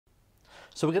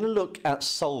So we're going to look at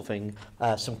solving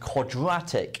some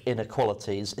quadratic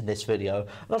inequalities in this video.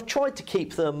 And I've tried to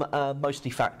keep them mostly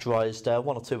factorised.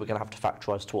 One or two we're going to have to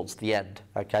factorise towards the end,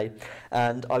 okay?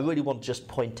 And I really want to just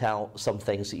point out some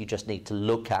things that you just need to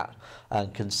look at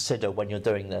and consider when you're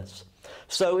doing this.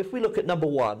 So if we look at number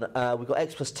 1, we've got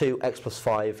x plus 2, x plus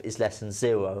 5 is less than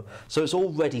 0. So it's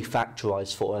already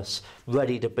factorised for us,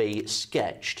 ready to be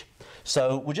sketched.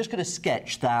 So we're just going to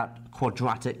sketch that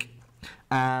quadratic.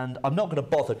 And I'm not going to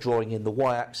bother drawing in the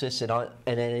y-axis in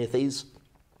any of these.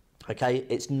 Okay,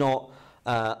 it's not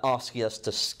asking us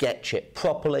to sketch it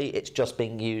properly. It's just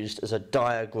being used as a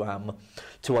diagram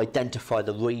to identify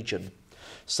the region.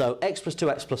 So x plus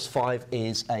 2, x plus 5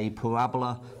 is a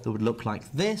parabola that would look like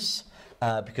this,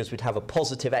 because we'd have a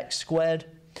positive x squared.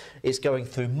 It's going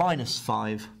through minus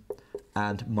 5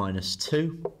 and minus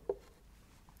 2.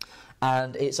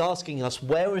 And it's asking us,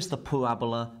 where is the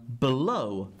parabola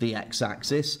below the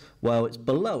x-axis? Well, it's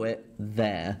below it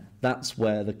there. That's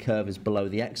where the curve is below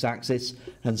the x-axis.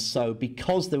 And so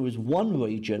because there is one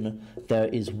region, there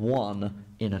is one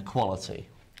inequality.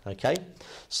 Okay?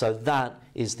 So that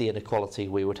is the inequality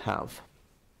we would have.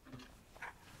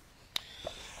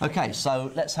 Okay,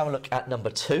 so let's have a look at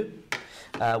number 2.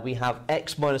 We have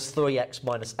x minus 3, x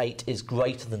minus 8 is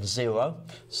greater than 0.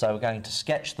 So we're going to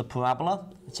sketch the parabola.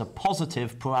 It's a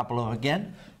positive parabola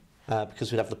again,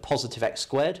 because we'd have the positive x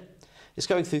squared. It's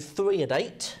going through 3 and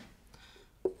 8.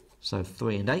 So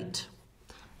 3 and 8.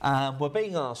 We're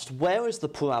being asked, where is the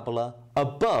parabola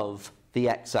above the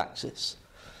x-axis?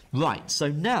 Right, so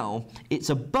now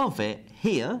it's above it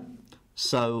here,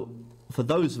 so for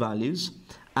those values,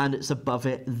 and it's above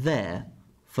it there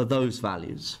for those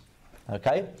values.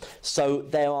 Okay, so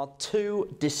there are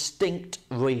two distinct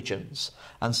regions,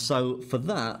 and so for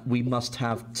that we must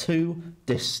have two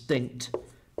distinct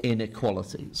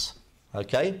inequalities.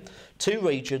 Okay, two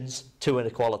regions, two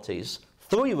inequalities.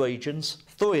 3 regions,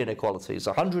 3 inequalities.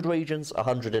 100 regions,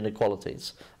 100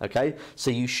 inequalities. Okay, so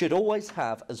you should always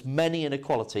have as many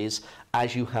inequalities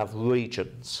as you have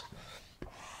regions.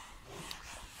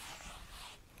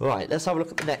 Right, let's have a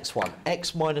look at the next one.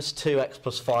 X minus 2, x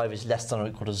plus 5 is less than or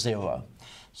equal to 0.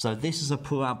 So this is a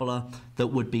parabola that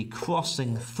would be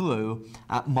crossing through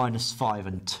at minus 5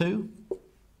 and 2.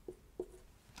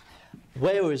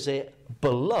 Where is it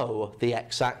below the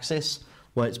x-axis?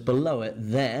 Well, it's below it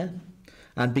there.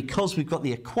 And because we've got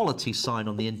the equality sign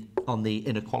on the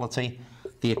inequality,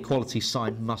 the equality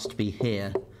sign must be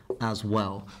here as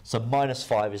well. So minus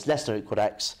 5 is less than or equal to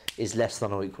x, is less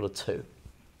than or equal to 2.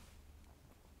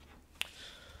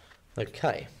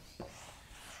 Okay,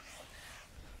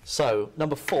 so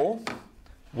number 4,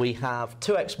 we have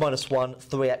 2x minus 1,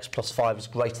 3x plus 5 is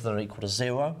greater than or equal to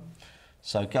 0.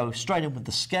 So go straight in with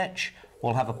the sketch.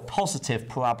 We'll have a positive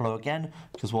parabola again,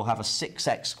 because we'll have a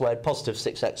 6x squared, positive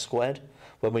 6x squared,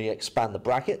 when we expand the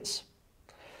brackets.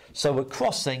 So we're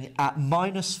crossing at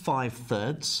minus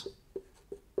 5/3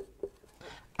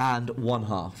 and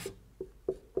 1/2.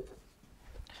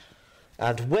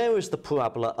 And where is the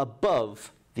parabola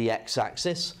above the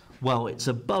x-axis? Well, it's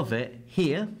above it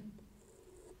here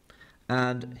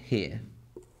and here.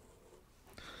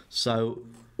 So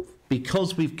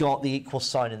because we've got the equal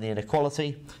sign in the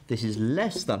inequality, this is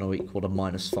less than or equal to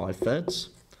minus 5/3,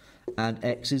 and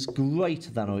x is greater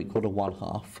than or equal to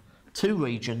 1/2. 2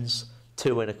 regions,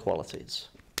 2 inequalities.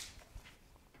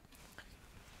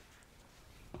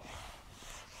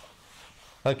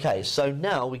 Okay, so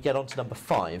now we get on to number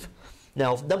 5.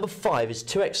 Now, number 5 is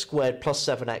 2x squared plus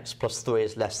 7x plus 3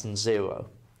 is less than 0.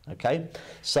 Okay,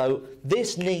 so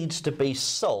this needs to be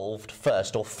solved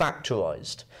first, or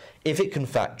factorised. If it can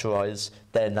factorise,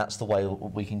 then that's the way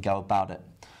we can go about it.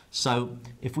 So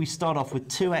if we start off with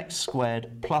 2x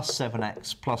squared plus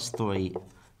 7x plus 3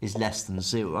 is less than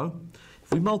 0.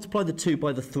 If we multiply the 2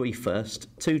 by the 3 first,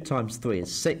 2 times 3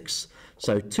 is 6.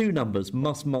 So two numbers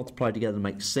must multiply together to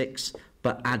make 6,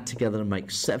 but add together to make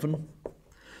 7.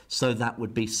 So that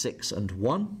would be 6 and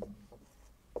 1.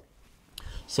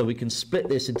 So we can split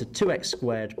this into 2x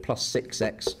squared plus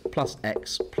 6x plus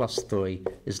x plus 3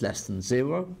 is less than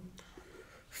 0.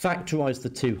 Factorise the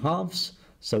 2 halves.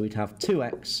 So we'd have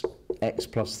 2x, x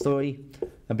plus 3.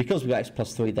 And because we've got x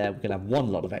plus 3 there, we're going to have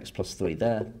one lot of x plus 3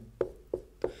 there.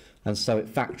 And so it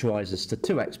factorises to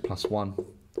 2x plus 1,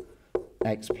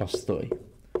 x plus 3.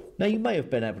 Now you may have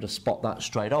been able to spot that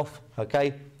straight off.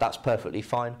 Okay, that's perfectly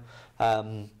fine.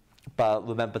 But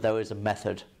remember, there is a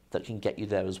method that can get you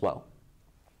there as well.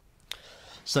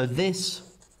 So this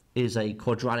is a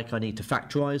quadratic I need to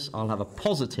factorise. I'll have a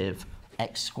positive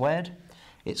x squared.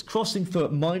 It's crossing through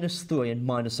at minus 3 and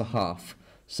minus 1/2.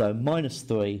 So minus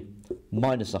 3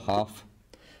 minus 1/2.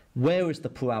 Where is the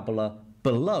parabola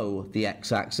below the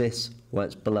x-axis? Well,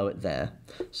 it's below it there.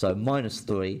 So minus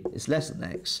 3 is less than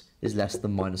x is less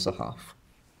than minus a half.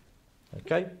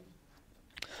 Okay?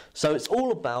 So it's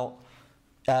all about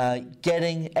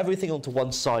getting everything onto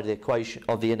one side of the equation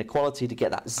of the inequality to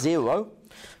get that 0.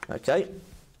 Okay?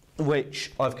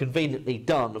 Which I've conveniently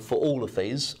done for all of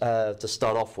these to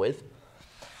start off with.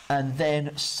 And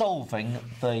then solving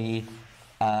the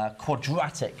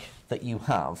quadratic that you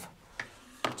have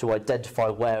to identify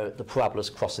where the parabola is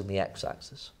crossing the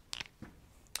x-axis.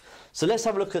 So let's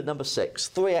have a look at number 6.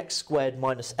 3x squared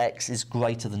minus x is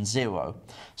greater than 0.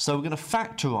 So we're going to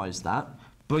factorise that,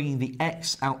 bringing the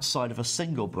x outside of a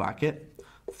single bracket.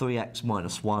 3x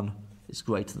minus 1 is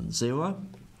greater than 0.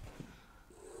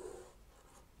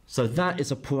 So that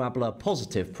is a parabola, a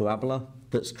positive parabola,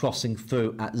 that's crossing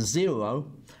through at 0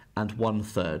 and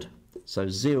 1/3. So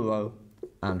 0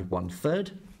 and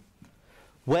 1/3.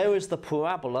 Where is the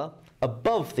parabola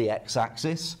above the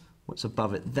x-axis? What's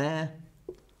above it there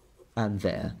and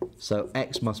there. So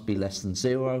x must be less than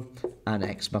 0 and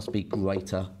x must be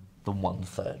greater than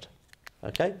 1/3.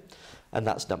 Okay? And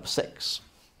that's number 6.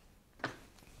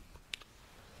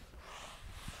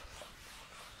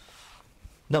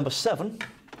 Number 7,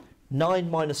 9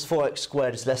 minus 4x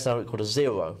squared is less than or equal to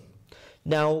 0.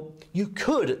 Now, you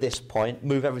could at this point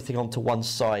move everything onto one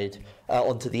side,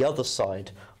 onto the other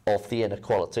side of the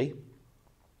inequality.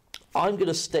 I'm going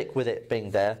to stick with it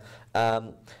being there,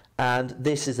 and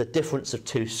this is a difference of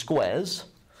 2 squares.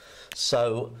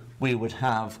 So we would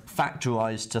have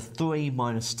factorised to 3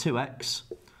 minus 2x,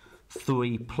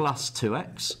 3 plus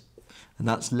 2x, and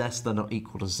that's less than or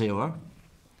equal to 0.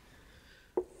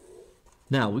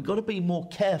 Now, we've got to be more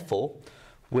careful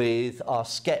with our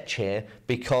sketch here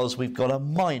because we've got a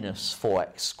minus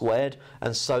 4x squared,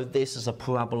 and so this is a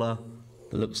parabola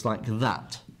that looks like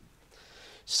that.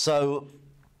 So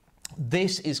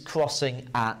this is crossing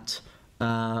at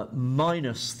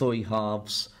minus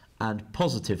 3/2 and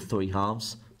positive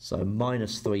 3/2. So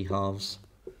minus 3/2,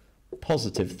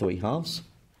 positive 3/2.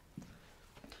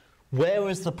 Where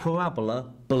is the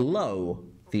parabola below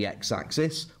the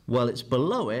x-axis? Well, it's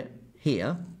below it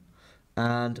here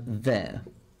and there.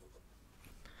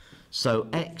 So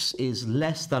x is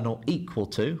less than or equal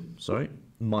to,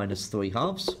 minus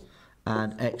 3/2,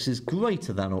 and x is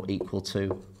greater than or equal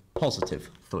to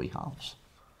positive 3/2.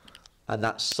 And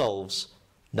that solves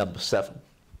number 7.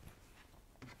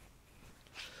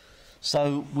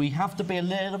 So we have to be a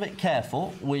little bit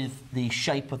careful with the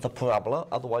shape of the parabola,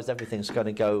 otherwise everything's going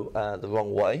to go the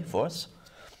wrong way for us.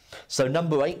 So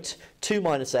number 8, 2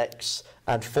 minus x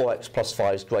and 4x plus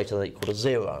 5 is greater than or equal to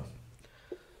 0.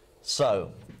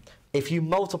 So if you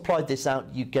multiply this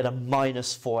out, you get a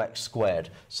minus 4x squared.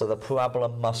 So the parabola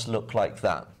must look like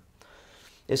that.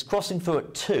 It's crossing through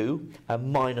at 2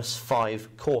 and minus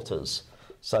 5/4.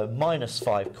 So minus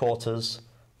 5/4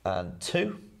 and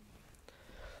 2.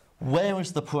 Where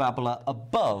is the parabola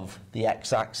above the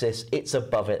x-axis? It's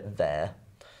above it there.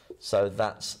 So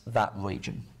that's that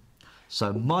region.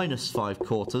 So minus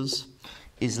 5/4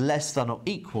 is less than or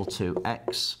equal to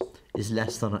x is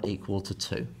less than or equal to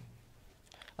 2.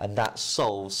 And that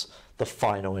solves the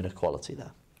final inequality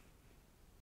there.